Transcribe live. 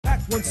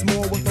Once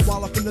more with the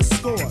wallop in the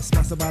score.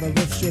 Sponsored by the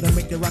riff shit and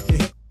make you rock your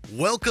hip.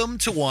 Welcome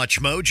to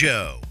Watch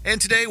Mojo.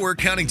 And today we're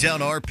counting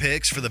down our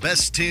picks for the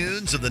best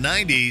tunes of the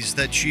 90s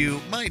that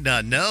you might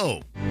not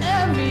know.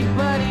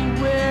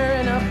 Everybody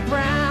wearing a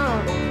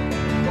frown.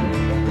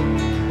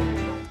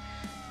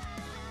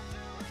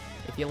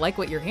 If you like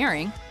what you're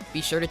hearing,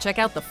 be sure to check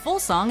out the full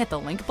song at the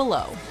link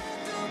below.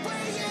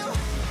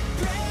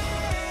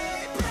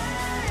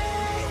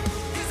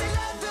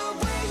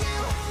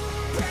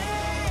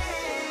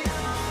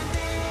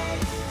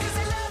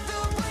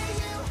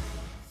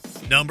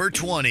 Number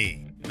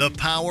 20, The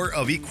Power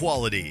of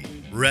Equality,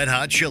 Red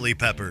Hot Chili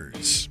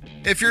Peppers.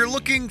 If you're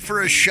looking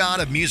for a shot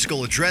of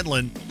musical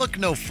adrenaline, look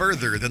no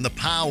further than The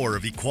Power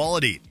of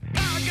Equality.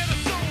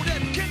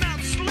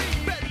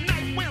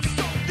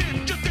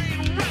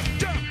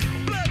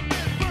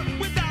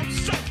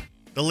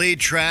 The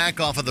lead track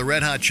off of the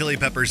Red Hot Chili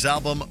Peppers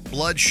album,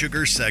 Blood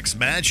Sugar Sex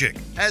Magic,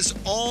 has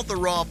all the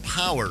raw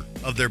power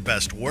of their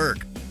best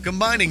work.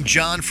 Combining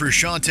John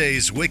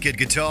Frusciante's wicked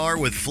guitar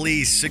with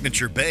Flea's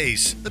signature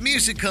bass, the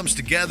music comes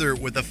together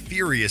with a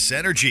furious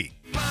energy.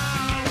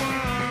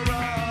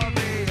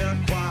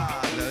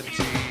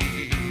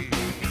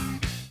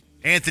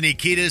 Anthony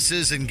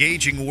Kiedis'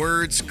 engaging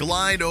words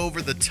glide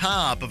over the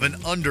top of an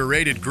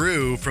underrated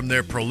groove from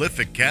their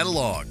prolific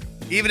catalog.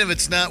 Even if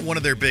it's not one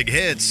of their big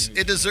hits,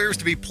 it deserves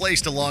to be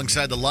placed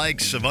alongside the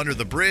likes of Under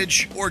the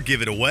Bridge or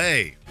Give It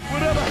Away.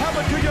 Whatever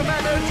happened to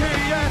humanity?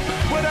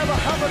 Yeah. Whatever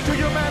happened to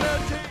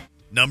humanity?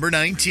 Number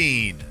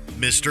 19,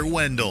 Mr.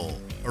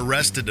 Wendell,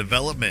 Arrested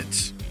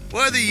Development.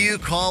 Whether you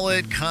call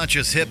it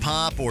conscious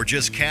hip-hop or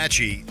just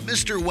catchy,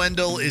 Mr.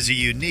 Wendell is a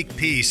unique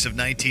piece of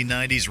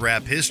 1990s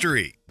rap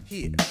history.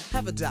 Here,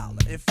 have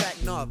 $1. In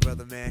fact, no,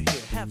 brother man,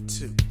 here, have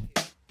 2.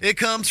 It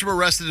comes from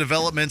Arrested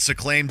Development's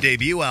acclaimed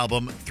debut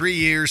album, 3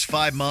 Years,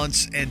 5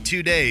 Months, and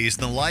 2 Days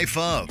in the Life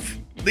of.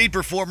 Lead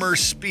performer's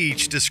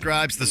speech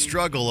describes the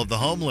struggle of the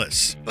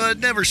homeless, but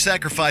never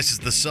sacrifices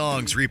the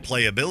song's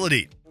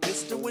replayability.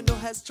 Mr. Wendell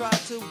has tried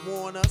to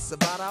warn us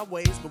about our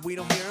ways, but we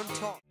don't hear him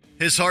talk.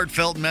 His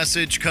heartfelt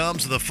message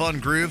comes with a fun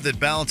groove that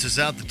balances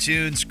out the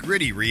tune's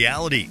gritty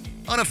reality.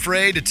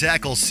 Unafraid to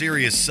tackle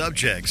serious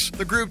subjects,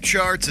 the group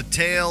charts a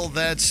tale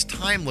that's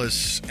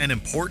timeless and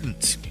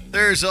important.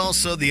 There's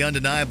also the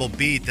undeniable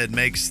beat that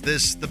makes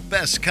this the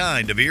best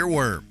kind of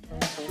earworm.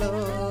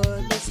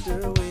 Lord,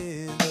 Mr. Wendell.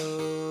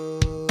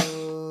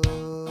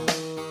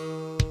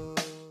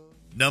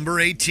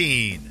 Number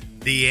 18,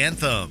 The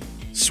Anthem.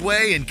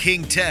 Sway and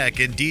King Tech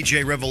and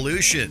DJ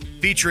Revolution,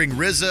 featuring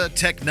RZA,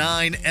 Tech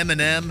 9,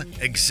 Eminem,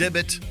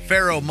 Exhibit,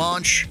 Pharaoh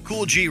Monch,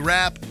 Cool G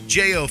Rap,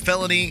 J.O.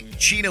 Felony,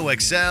 Chino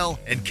XL,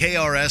 and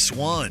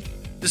KRS-One.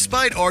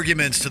 Despite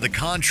arguments to the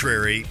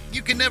contrary,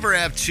 you can never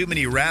have too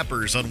many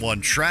rappers on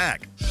one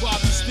track.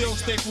 Bobby still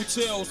staple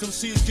tails,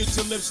 MCs get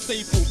your lips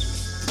stapled.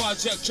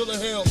 Project Chiller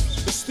Hill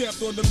is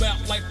stamped on the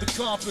map like the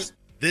compass.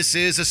 This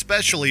is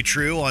especially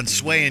true on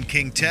Sway and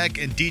King Tech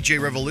and DJ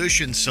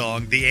Revolution's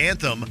song, The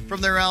Anthem, from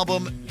their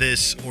album,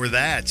 This or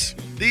That.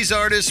 These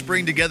artists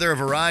bring together a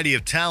variety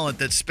of talent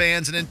that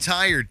spans an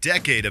entire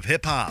decade of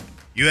hip-hop.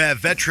 You have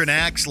veteran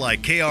acts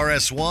like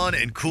KRS-One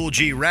and Cool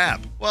G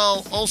Rap,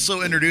 while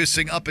also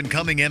introducing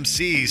up-and-coming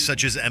MCs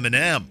such as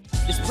Eminem.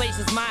 This place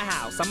is my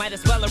house. I might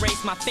as well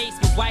erase my face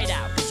with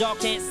whiteout, cause y'all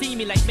can't see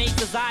me like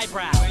Mace's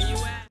eyebrow. Where you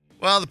at?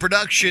 While the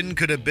production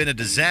could have been a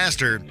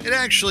disaster, it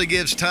actually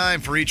gives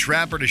time for each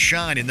rapper to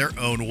shine in their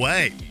own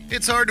way.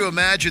 It's hard to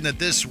imagine that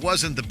this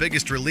wasn't the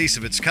biggest release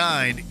of its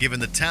kind,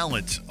 given the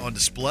talent on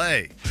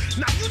display.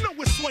 Now you know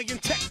what Sway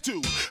and Tech do.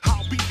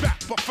 I'll be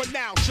back, but for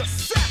now,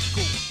 just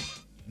sackle.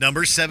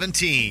 Number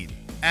 17,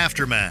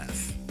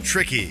 Aftermath,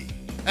 Tricky.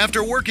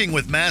 After working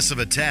with Massive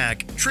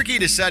Attack, Tricky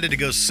decided to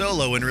go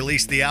solo and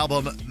release the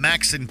album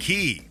Max and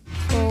Key.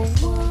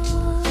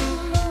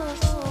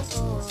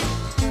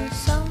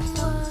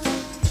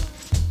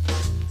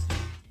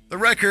 The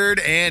record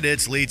and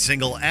its lead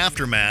single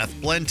Aftermath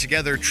blend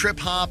together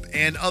trip-hop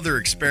and other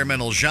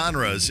experimental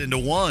genres into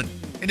one.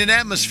 In an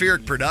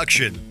atmospheric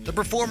production, the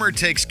performer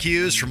takes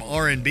cues from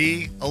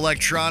R&B,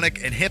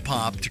 electronic, and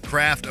hip-hop to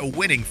craft a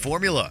winning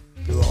formula.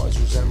 Your eyes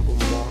resemble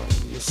mine,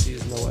 your see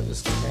as no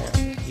others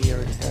can. Here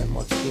in hand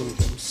my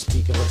kingdom,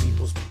 speak of a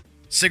people's...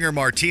 Singer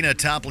Martina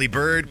Topley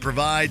Bird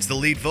provides the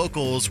lead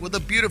vocals with a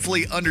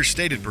beautifully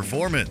understated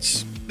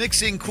performance.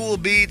 Mixing cool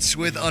beats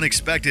with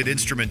unexpected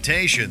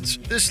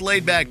instrumentations, this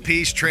laid-back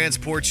piece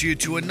transports you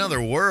to another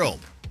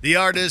world. The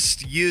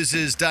artist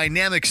uses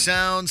dynamic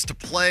sounds to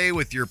play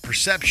with your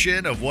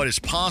perception of what is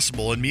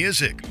possible in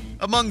music.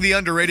 Among the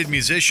underrated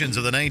musicians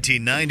of the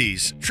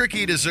 1990s,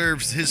 Tricky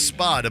deserves his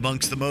spot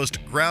amongst the most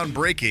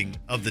groundbreaking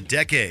of the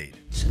decade.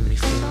 So many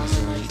things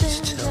I need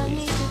to tell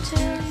you.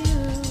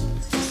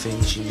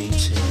 Things you need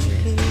to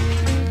hear.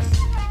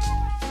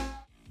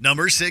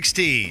 Number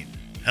 16,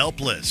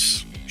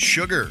 Helpless,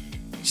 Sugar.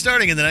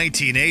 Starting in the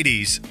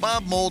 1980s,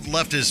 Bob Mould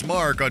left his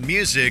mark on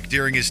music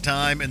during his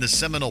time in the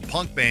seminal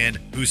punk band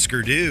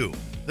Husker Du.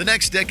 The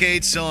next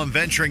decade saw him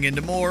venturing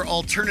into more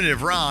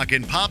alternative rock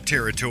and pop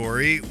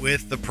territory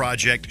with the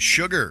project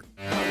Sugar.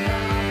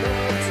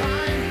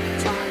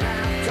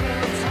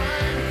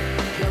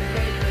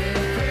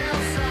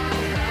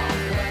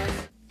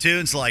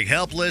 Tunes like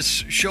Helpless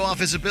show off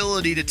his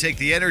ability to take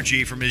the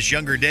energy from his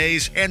younger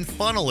days and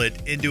funnel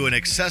it into an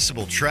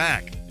accessible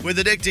track. With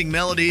addicting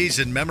melodies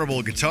and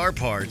memorable guitar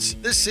parts,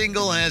 this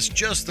single has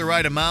just the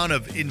right amount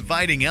of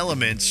inviting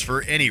elements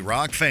for any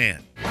rock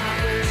fan.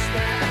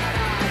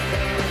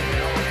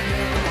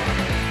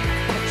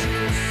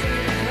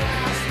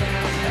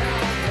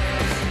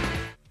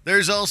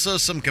 There's also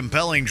some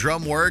compelling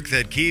drum work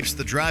that keeps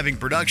the driving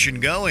production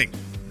going.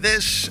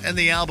 This and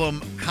the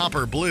album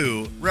Copper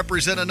Blue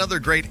represent another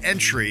great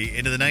entry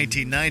into the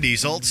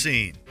 1990s alt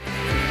scene.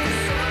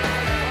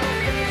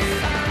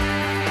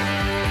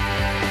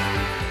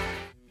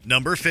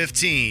 Number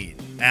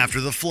 15,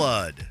 After the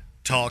Flood,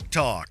 Talk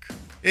Talk.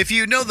 If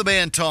you know the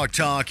band Talk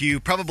Talk,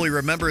 you probably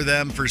remember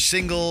them for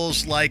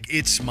singles like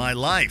It's My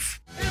Life.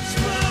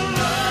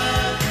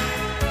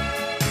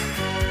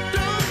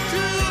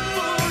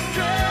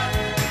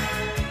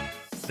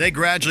 They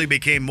gradually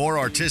became more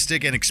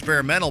artistic and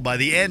experimental by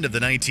the end of the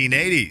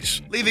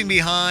 1980s, leaving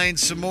behind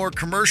some more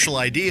commercial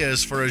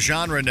ideas for a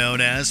genre known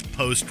as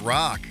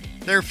post-rock.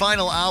 Their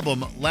final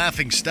album,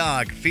 Laughing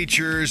Stock,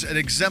 features an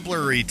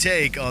exemplary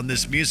take on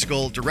this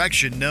musical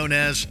direction known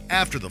as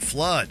After the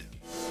Flood.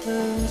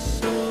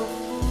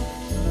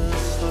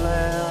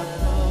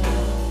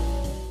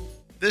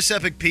 This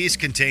epic piece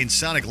contains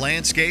sonic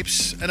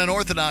landscapes, an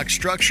unorthodox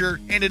structure,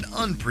 and an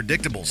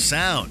unpredictable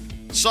sound.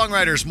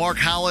 Songwriters Mark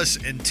Hollis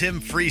and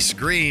Tim Freese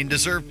Green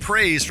deserve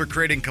praise for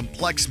creating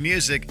complex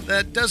music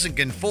that doesn't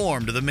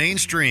conform to the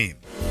mainstream.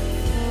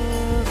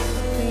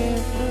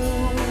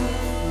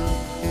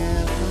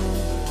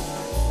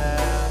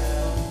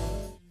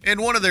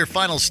 In one of their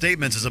final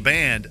statements as a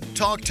band,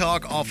 Talk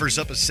Talk offers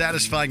up a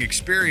satisfying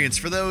experience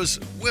for those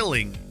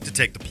willing to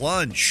take the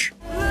plunge.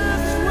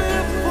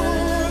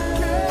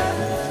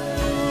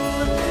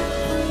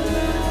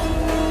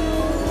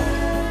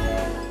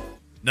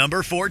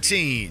 Number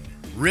 14,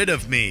 Rid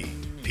of Me,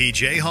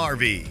 PJ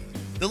Harvey.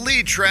 The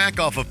lead track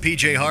off of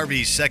PJ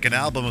Harvey's second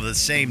album of the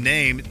same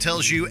name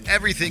tells you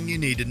everything you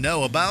need to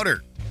know about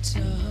her.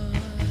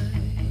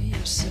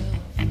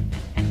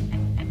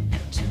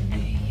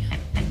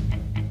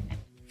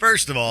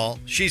 First of all,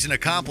 she's an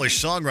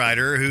accomplished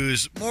songwriter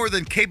who's more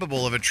than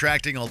capable of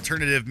attracting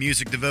alternative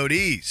music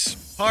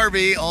devotees.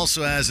 Harvey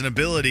also has an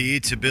ability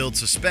to build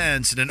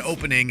suspense in an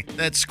opening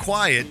that's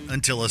quiet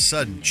until a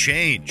sudden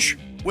change.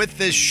 With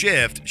this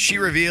shift, she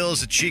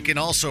reveals that she can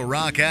also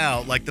rock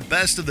out like the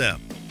best of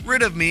them.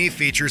 Rid of Me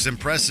features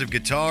impressive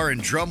guitar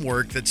and drum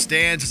work that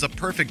stands as a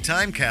perfect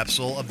time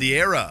capsule of the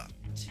era.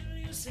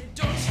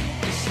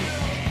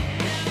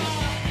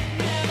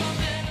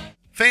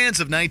 Fans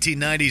of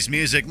 1990s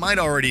music might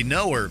already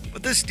know her,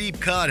 but this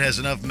deep cut has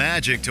enough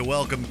magic to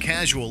welcome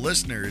casual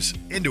listeners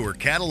into her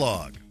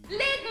catalog.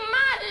 Lick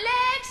my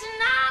legs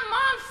and I'm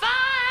on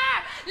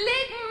fire.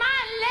 Lick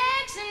my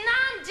legs and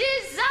I'm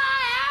desire.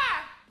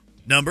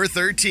 Number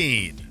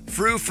 13,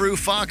 Frou Frou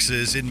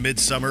Foxes in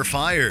Midsummer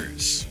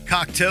Fires,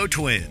 Cocteau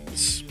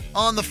Twins.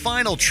 On the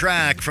final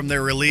track from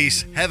their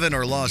release, Heaven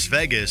or Las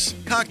Vegas,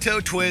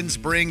 Cocteau Twins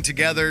bring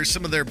together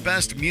some of their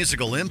best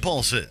musical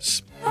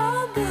impulses.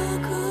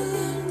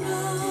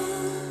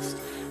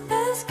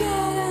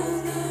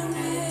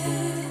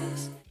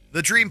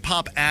 The dream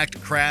pop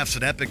act crafts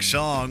an epic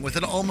song with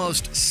an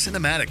almost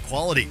cinematic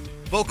quality.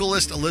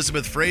 Vocalist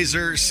Elizabeth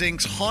Fraser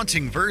sings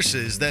haunting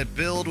verses that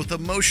build with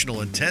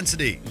emotional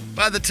intensity.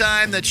 By the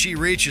time that she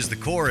reaches the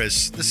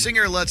chorus, the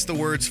singer lets the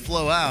words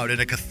flow out in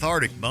a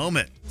cathartic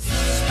moment.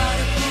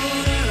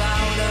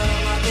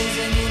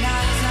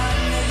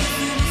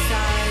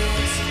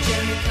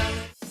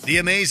 The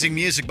amazing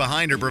music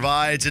behind her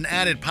provides an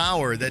added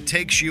power that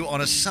takes you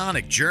on a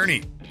sonic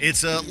journey.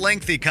 It's a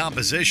lengthy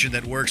composition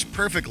that works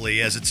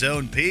perfectly as its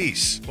own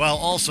piece, while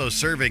also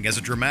serving as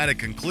a dramatic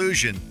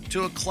conclusion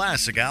to a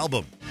classic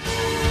album.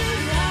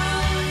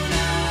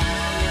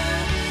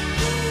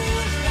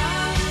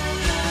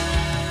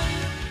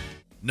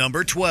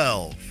 Number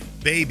 12,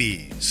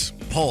 Babies,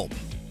 Pulp.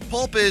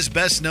 Pulp is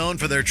best known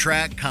for their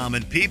track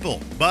Common People,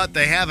 but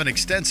they have an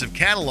extensive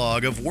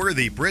catalog of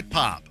worthy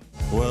Britpop.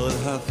 Well, it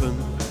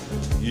happened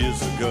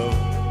years ago.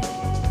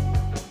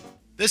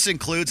 This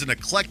includes an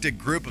eclectic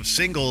group of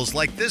singles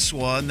like this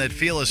one that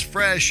feel as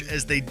fresh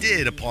as they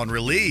did upon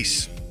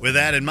release. With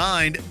that in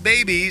mind,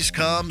 Babies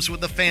comes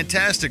with a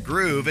fantastic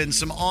groove and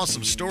some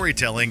awesome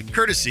storytelling,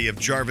 courtesy of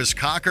Jarvis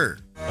Cocker.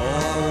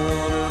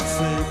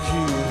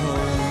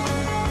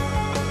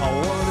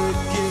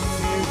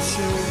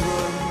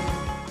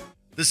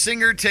 The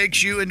singer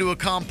takes you into a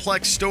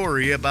complex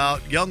story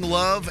about young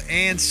love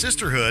and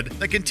sisterhood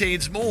that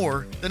contains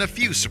more than a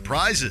few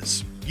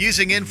surprises.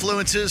 Using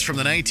influences from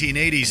the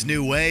 1980s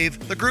new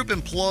wave, the group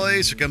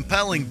employs a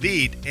compelling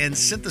beat and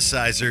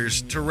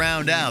synthesizers to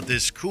round out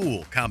this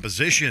cool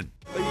composition.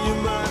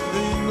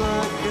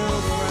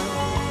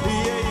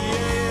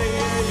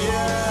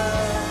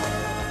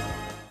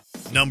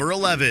 Number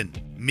 11,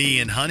 Me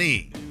and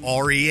Honey,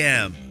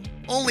 REM.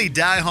 Only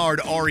die-hard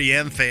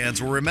REM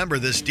fans will remember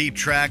this deep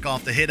track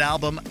off the hit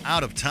album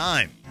Out of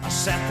Time. I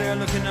sat there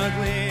looking ugly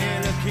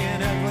and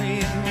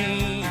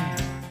mean.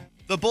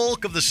 The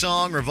bulk of the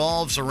song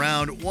revolves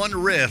around one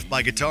riff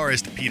by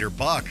guitarist Peter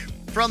Buck.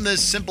 From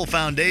this simple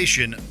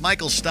foundation,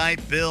 Michael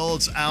Stipe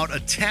builds out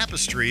a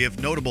tapestry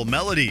of notable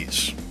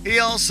melodies. He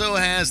also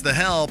has the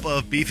help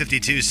of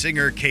B-52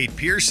 singer Kate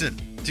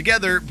Pearson.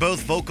 Together,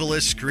 both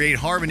vocalists create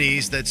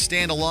harmonies that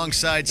stand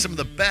alongside some of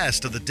the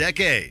best of the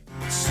decade.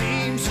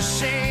 Seems a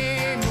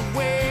shame to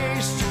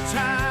waste your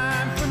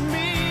time for me.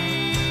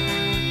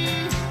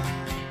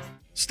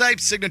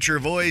 Stipe's signature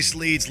voice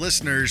leads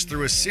listeners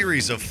through a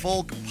series of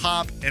folk,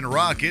 pop, and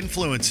rock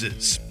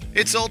influences.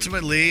 It's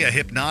ultimately a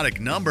hypnotic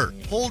number,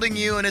 holding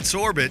you in its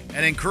orbit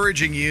and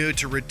encouraging you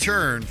to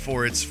return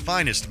for its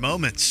finest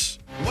moments.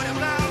 What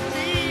about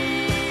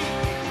me?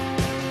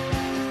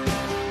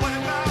 What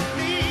about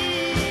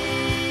me?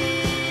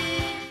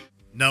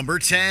 Number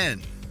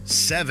 10.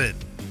 7.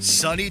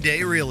 Sunny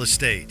Day Real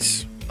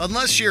Estate.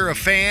 Unless you're a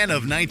fan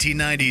of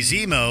 1990s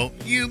emo,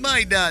 you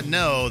might not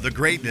know the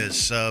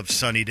greatness of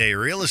Sunny Day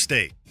Real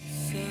Estate.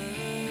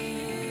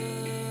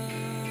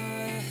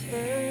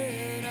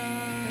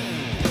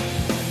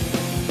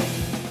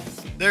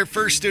 Their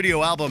first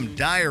studio album,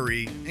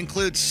 Diary,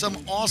 includes some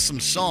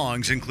awesome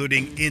songs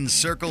including In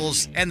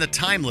Circles and the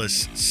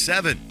timeless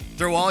 7.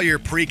 Throw all your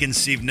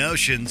preconceived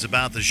notions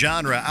about the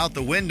genre out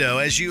the window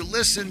as you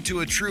listen to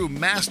a true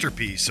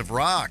masterpiece of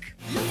rock.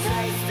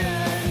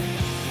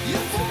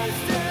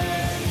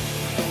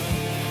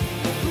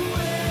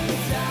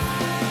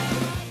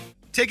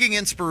 Taking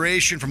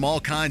inspiration from all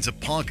kinds of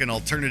punk and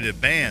alternative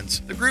bands,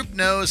 the group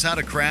knows how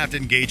to craft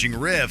engaging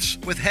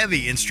riffs with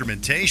heavy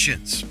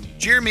instrumentations.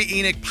 Jeremy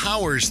Enoch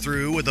powers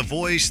through with a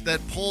voice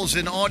that pulls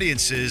in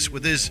audiences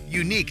with his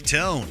unique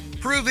tone.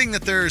 Proving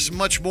that there's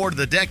much more to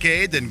the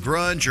decade than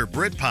grunge or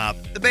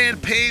Britpop, the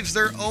band paves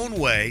their own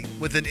way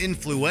with an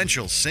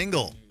influential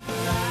single.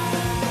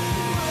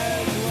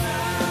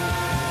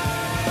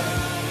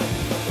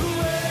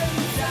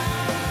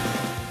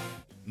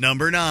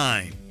 Number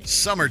 9.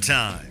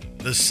 Summertime.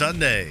 The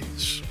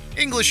Sundays.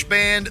 English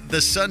band The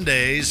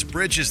Sundays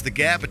bridges the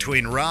gap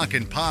between rock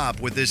and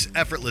pop with this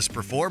effortless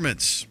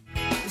performance.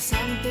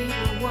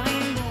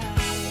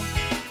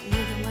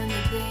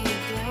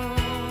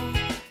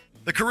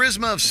 The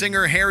charisma of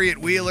singer Harriet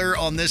Wheeler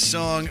on this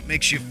song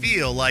makes you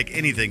feel like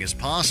anything is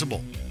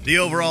possible. The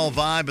overall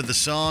vibe of the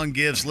song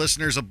gives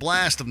listeners a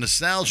blast of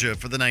nostalgia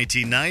for the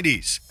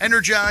 1990s,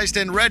 energized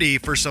and ready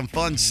for some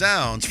fun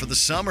sounds for the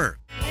summer.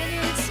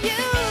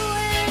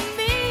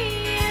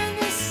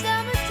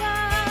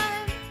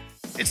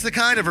 It's the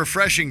kind of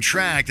refreshing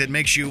track that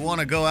makes you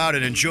want to go out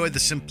and enjoy the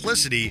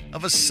simplicity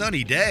of a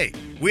sunny day.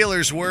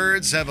 Wheeler's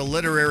words have a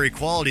literary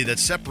quality that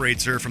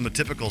separates her from the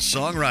typical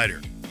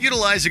songwriter.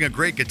 Utilizing a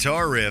great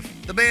guitar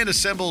riff, the band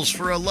assembles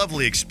for a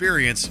lovely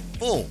experience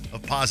full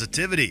of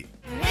positivity.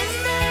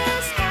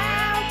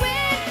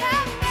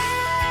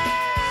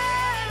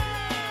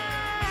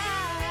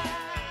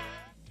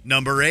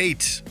 Number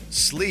 8.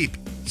 Sleep,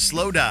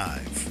 Slow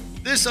Dive.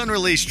 This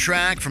unreleased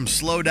track from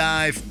Slow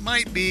Dive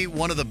might be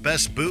one of the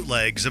best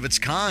bootlegs of its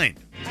kind.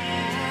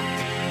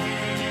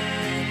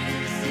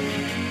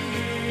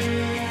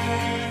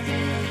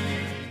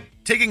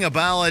 Taking a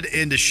ballad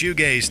into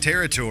shoegaze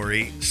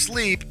territory,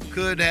 Sleep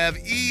could have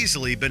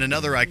easily been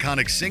another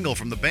iconic single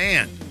from the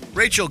band.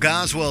 Rachel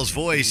Goswell's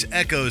voice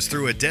echoes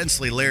through a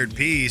densely layered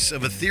piece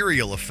of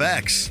ethereal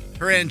effects.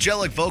 Her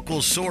angelic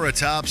vocals soar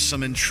atop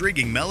some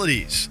intriguing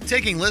melodies,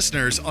 taking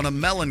listeners on a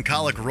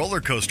melancholic roller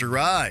coaster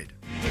ride.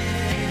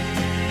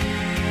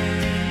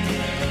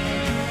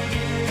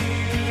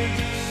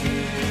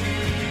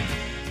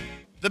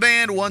 The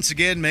band once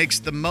again makes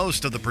the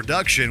most of the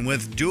production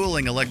with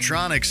dueling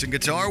electronics and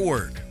guitar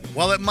work.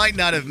 While it might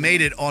not have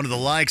made it onto the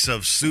likes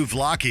of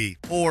Souvlaki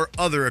or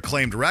other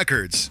acclaimed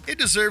records, it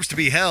deserves to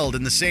be held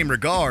in the same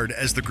regard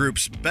as the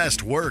group's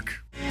best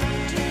work.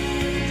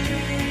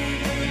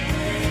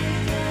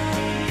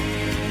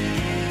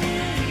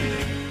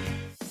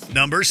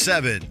 Number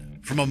 7.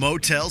 From a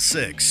Motel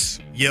 6,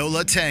 Yo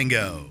La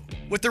Tango.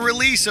 With the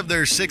release of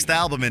their 6th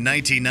album in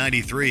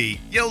 1993,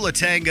 Yo La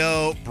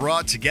Tango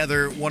brought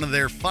together one of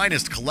their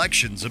finest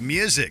collections of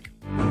music.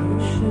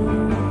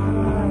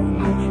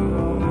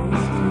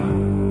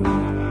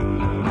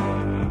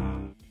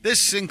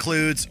 This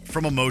includes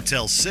From a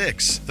Motel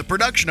 6, the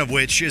production of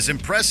which is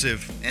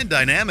impressive and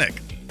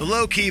dynamic. The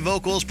low-key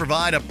vocals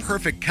provide a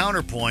perfect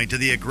counterpoint to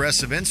the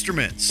aggressive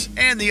instruments,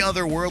 and the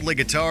otherworldly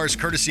guitars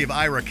courtesy of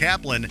Ira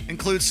Kaplan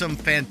include some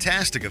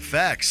fantastic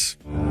effects.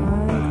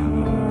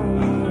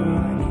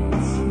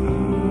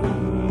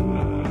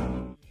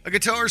 A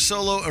guitar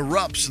solo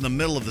erupts in the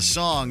middle of the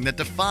song that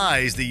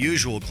defies the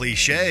usual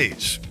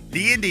cliches.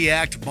 The indie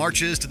act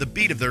marches to the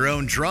beat of their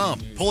own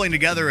drum, pulling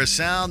together a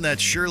sound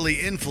that surely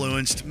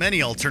influenced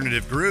many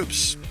alternative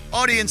groups.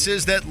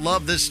 Audiences that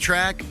love this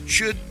track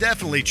should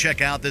definitely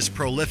check out this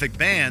prolific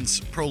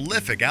band's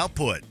prolific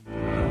output.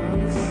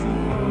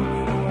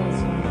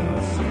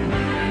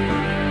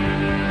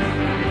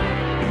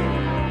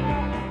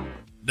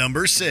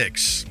 Number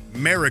 6.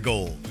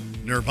 Marigold,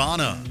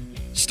 Nirvana.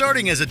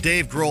 Starting as a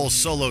Dave Grohl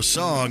solo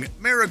song,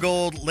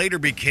 Marigold later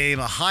became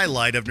a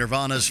highlight of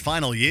Nirvana's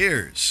final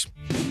years.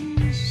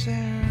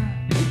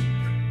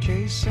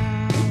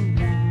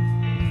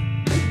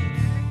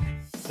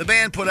 The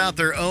band put out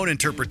their own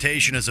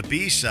interpretation as a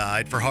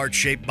B-side for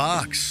Heart-Shaped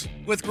Box,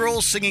 with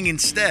Grohl singing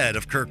instead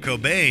of Kurt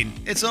Cobain.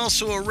 It's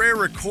also a rare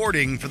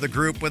recording for the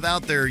group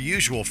without their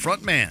usual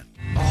frontman.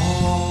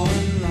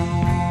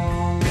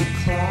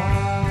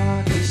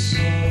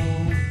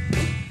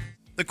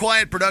 The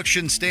quiet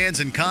production stands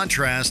in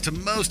contrast to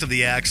most of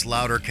the act's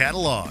louder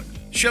catalog.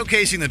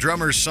 Showcasing the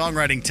drummer's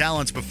songwriting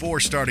talents before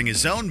starting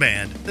his own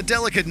band, the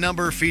delicate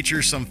number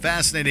features some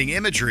fascinating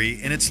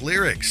imagery in its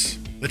lyrics.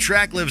 The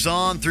track lives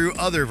on through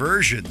other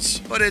versions,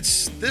 but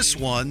it's this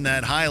one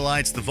that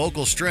highlights the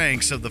vocal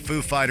strengths of the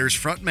Foo Fighters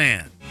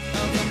frontman.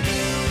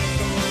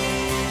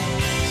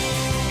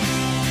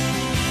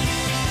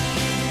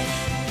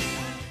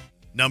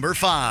 Number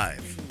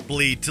 5.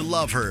 Bleed to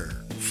Love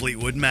Her,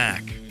 Fleetwood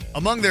Mac.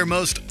 Among their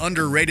most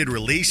underrated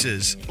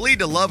releases, Bleed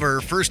to Love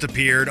Her first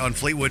appeared on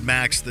Fleetwood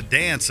Mac's The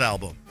Dance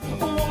album.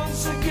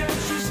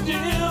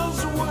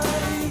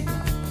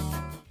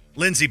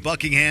 Lindsey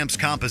Buckingham's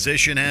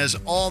composition has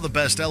all the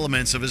best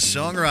elements of his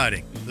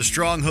songwriting. The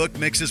strong hook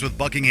mixes with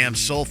Buckingham's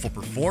soulful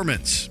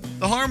performance.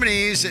 The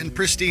harmonies and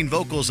pristine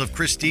vocals of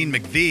Christine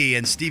McVie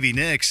and Stevie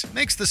Nicks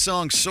makes the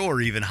song soar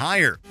even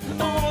higher.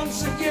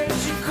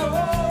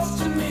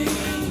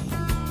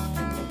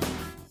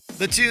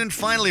 The tune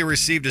finally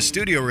received a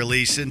studio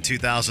release in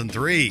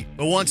 2003,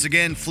 but once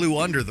again flew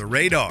under the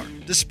radar,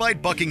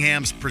 despite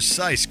Buckingham's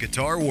precise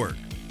guitar work.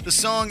 The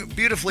song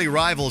beautifully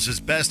rivals his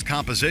best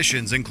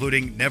compositions,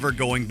 including Never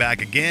Going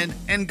Back Again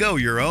and Go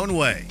Your Own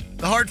Way.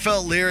 The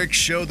heartfelt lyrics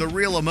show the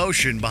real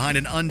emotion behind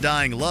an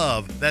undying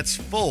love that's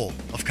full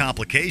of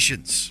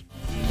complications.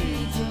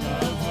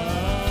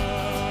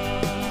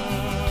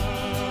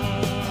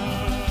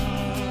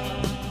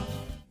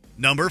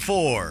 Number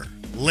 4.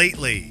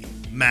 Lately,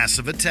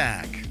 Massive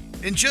Attack.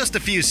 In just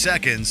a few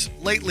seconds,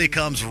 Lately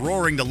comes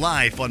roaring to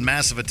life on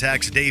Massive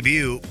Attack's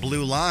debut,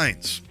 Blue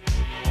Lines.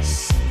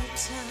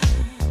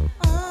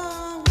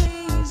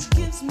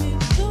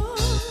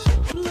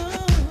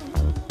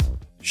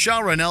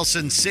 Shara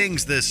Nelson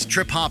sings this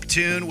trip-hop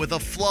tune with a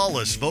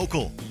flawless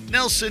vocal.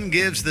 Nelson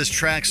gives this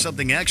track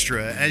something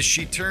extra as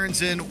she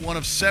turns in one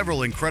of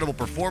several incredible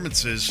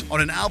performances on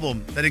an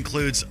album that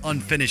includes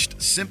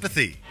Unfinished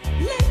Sympathy.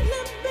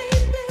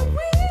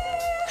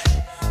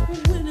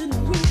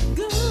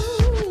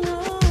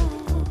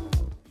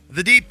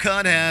 The deep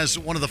cut has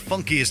one of the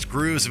funkiest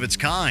grooves of its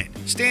kind,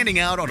 standing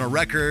out on a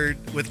record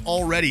with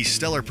already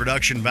stellar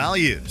production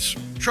values.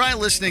 Try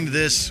listening to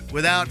this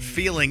without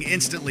feeling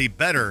instantly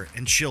better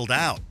and chilled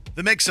out.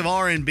 The mix of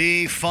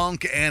R&B,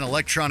 funk, and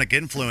electronic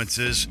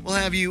influences will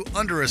have you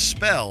under a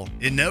spell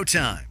in no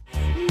time.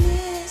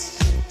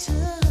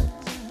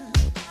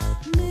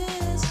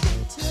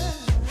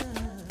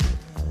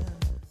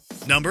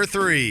 Number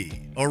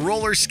 3. A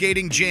roller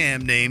skating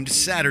jam named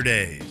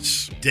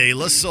Saturdays, De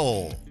La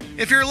Soul.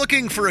 If you're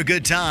looking for a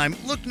good time,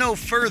 look no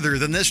further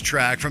than this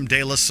track from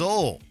De La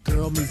Soul.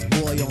 Girl meets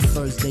boy on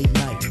Thursday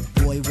night.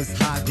 Boy was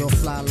high, girl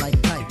fly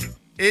like kite.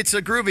 It's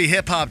a groovy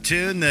hip-hop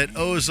tune that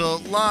owes a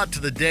lot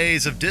to the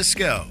days of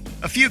disco.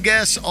 A few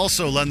guests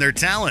also lend their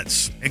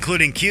talents,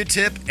 including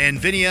Q-Tip and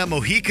Vinia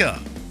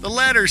Mojica. The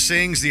latter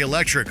sings the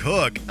electric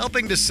hook,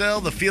 helping to sell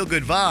the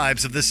feel-good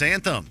vibes of this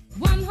anthem.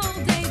 One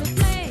whole day to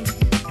play.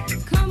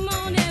 Come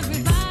on,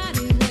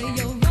 everybody, wear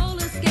your roller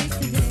skates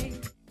today.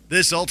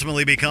 This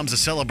ultimately becomes a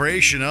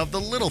celebration of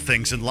the little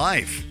things in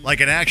life,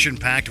 like an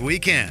action-packed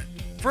weekend.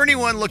 For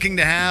anyone looking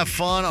to have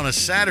fun on a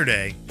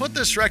Saturday, put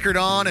this record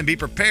on and be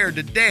prepared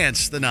to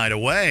dance the night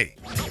away.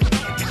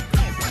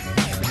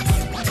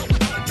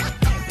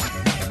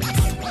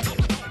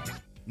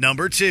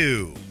 Number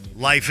 2.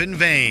 Life in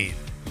Vain,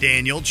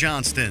 Daniel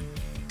Johnston.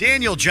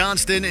 Daniel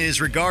Johnston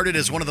is regarded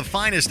as one of the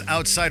finest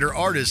outsider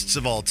artists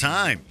of all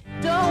time.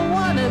 Don't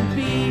wanna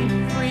be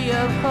free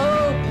of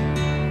hope.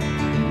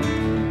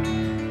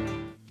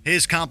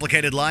 His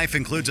complicated life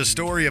includes a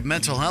story of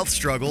mental health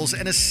struggles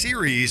and a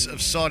series of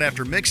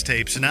sought-after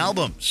mixtapes and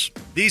albums.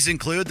 These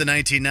include the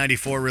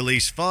 1994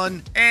 release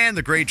Fun and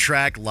the great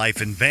track Life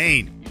in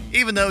Vain.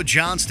 Even though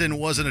Johnston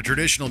wasn't a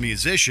traditional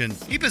musician,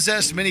 he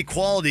possessed many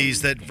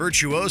qualities that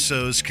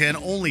virtuosos can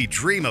only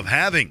dream of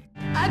having.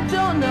 I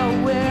don't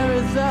know where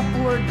is up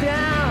or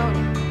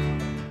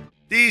down.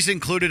 These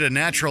included a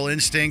natural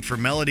instinct for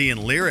melody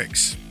and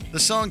lyrics. The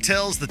song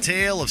tells the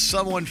tale of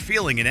someone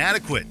feeling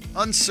inadequate,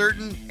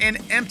 uncertain, and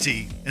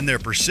empty in their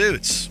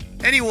pursuits.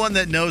 Anyone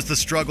that knows the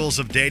struggles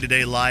of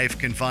day-to-day life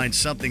can find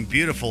something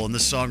beautiful in the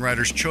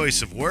songwriter's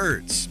choice of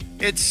words.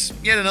 It's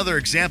yet another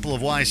example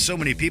of why so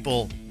many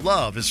people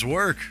love his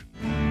work.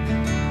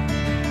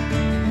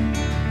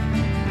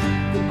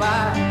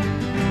 Goodbye.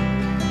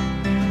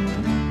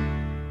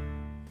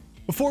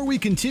 Before we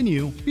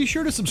continue, be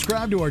sure to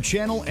subscribe to our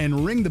channel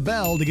and ring the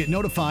bell to get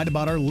notified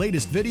about our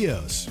latest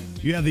videos.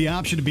 You have the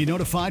option to be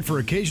notified for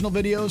occasional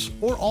videos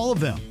or all of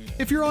them.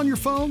 If you're on your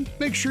phone,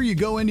 make sure you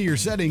go into your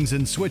settings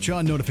and switch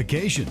on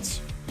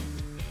notifications.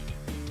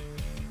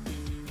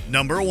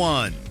 Number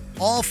 1.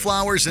 All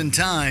Flowers in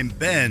Time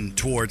Bend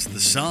Towards the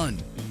Sun,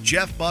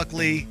 Jeff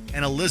Buckley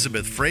and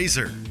Elizabeth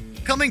Fraser.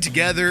 Coming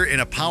together in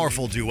a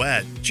powerful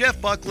duet, Jeff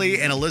Buckley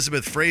and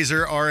Elizabeth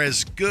Fraser are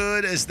as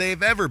good as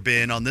they've ever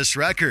been on this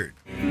record.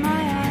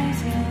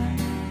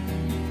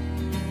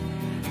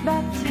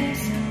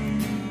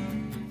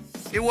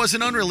 It was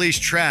an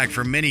unreleased track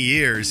for many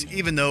years,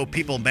 even though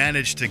people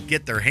managed to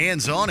get their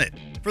hands on it.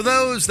 For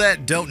those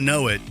that don't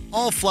know it,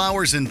 All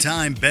Flowers in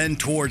Time Bend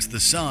Towards the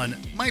Sun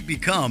might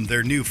become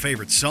their new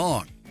favorite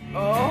song.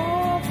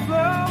 All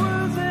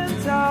flowers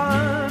in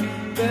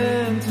time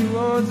bend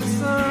towards the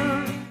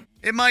sun.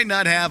 It might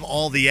not have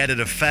all the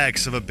added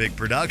effects of a big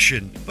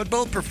production, but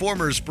both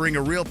performers bring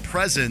a real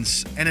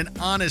presence and an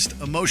honest,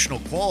 emotional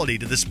quality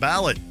to this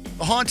ballad.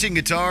 The haunting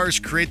guitars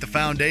create the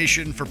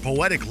foundation for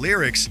poetic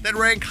lyrics that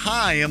rank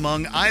high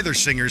among either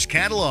singer's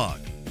catalog.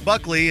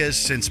 Buckley has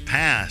since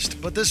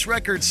passed, but this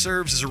record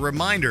serves as a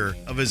reminder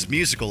of his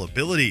musical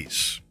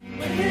abilities.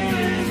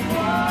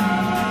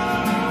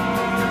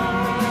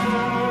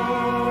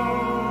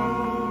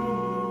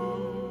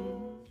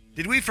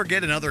 Did we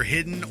forget another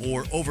hidden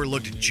or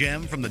overlooked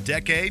gem from the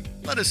decade?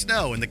 Let us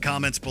know in the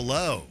comments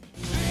below.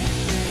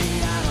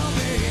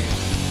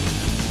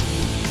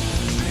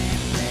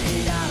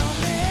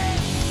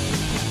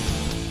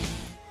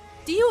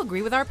 Do you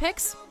agree with our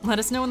picks? Let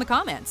us know in the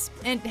comments.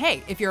 And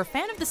hey, if you're a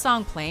fan of the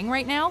song playing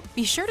right now,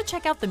 be sure to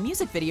check out the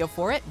music video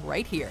for it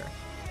right here.